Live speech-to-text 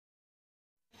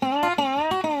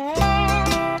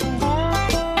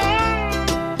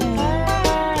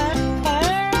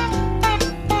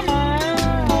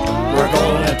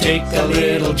take a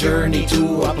little journey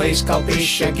to a place called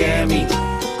Pishagami,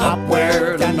 up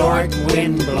where the north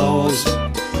wind blows.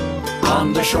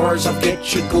 On the shores of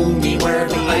Gitchagumi, where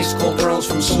the ice cold girls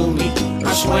from Sumi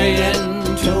are swaying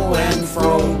to and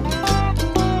fro.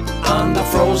 On the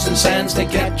frozen sands they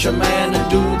catch a man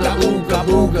and do the ooga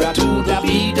booga to the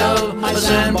beat of my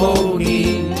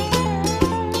Zamboni.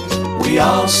 We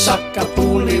all suck a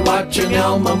pulley watching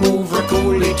Elma move her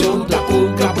coolie to the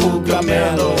ooga booga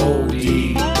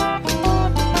melody.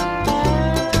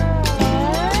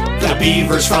 The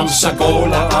beavers from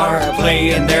Sagola are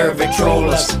playing their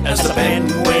Victrolas as the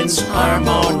penguins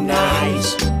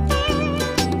harmonize.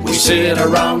 We sit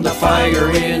around the fire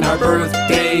in our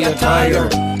birthday attire,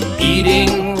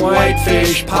 eating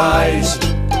whitefish pies.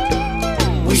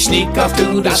 We sneak off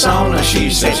to the sauna, she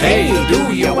says, hey,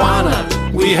 do you wanna?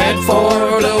 We head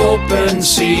for the open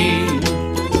sea,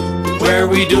 where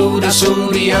we do the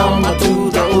Suli Elma to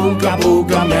the ooga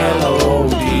booga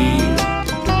melody.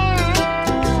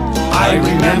 I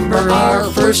remember our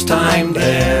first time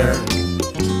there,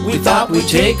 we thought we'd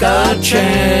take a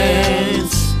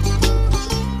chance.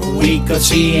 We could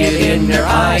see it in their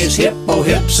eyes, hippo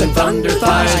hips and thunder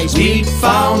thighs. We'd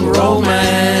found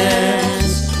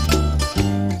romance.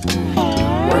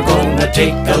 We're gonna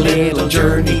take a little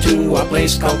journey to a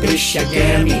place called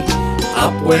Pishagami,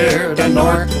 up where the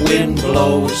north wind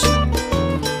blows.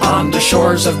 On the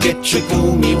shores of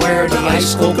Gitchagumi, where the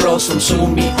ice cold girls from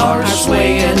Sumi are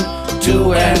swaying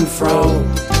to and fro.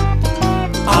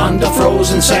 On the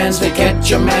frozen sands they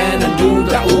catch a man and do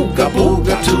the ooga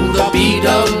booga to the beat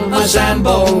of a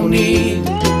Zamboni.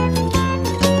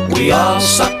 We all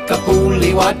suck a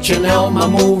pulley watching Elma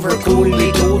move her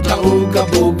coolie to the ooga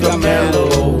booga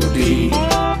melody.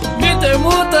 Bitte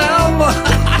Mutter Elma!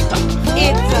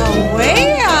 It's a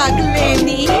way,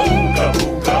 Lenny.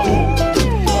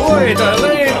 Oi, der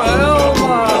lille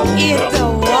Elma! It's a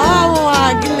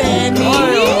wow, Lenny.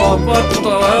 Oi,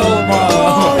 Mutter Elma!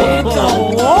 It's a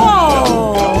wow.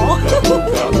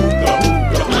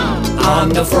 On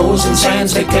the frozen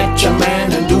sands they catch a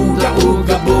man and do the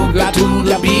ooga booga to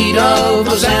the beat of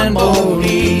a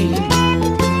Zamboni.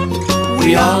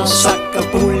 We all suck a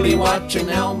pulley watching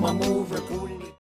Elma move her coolie.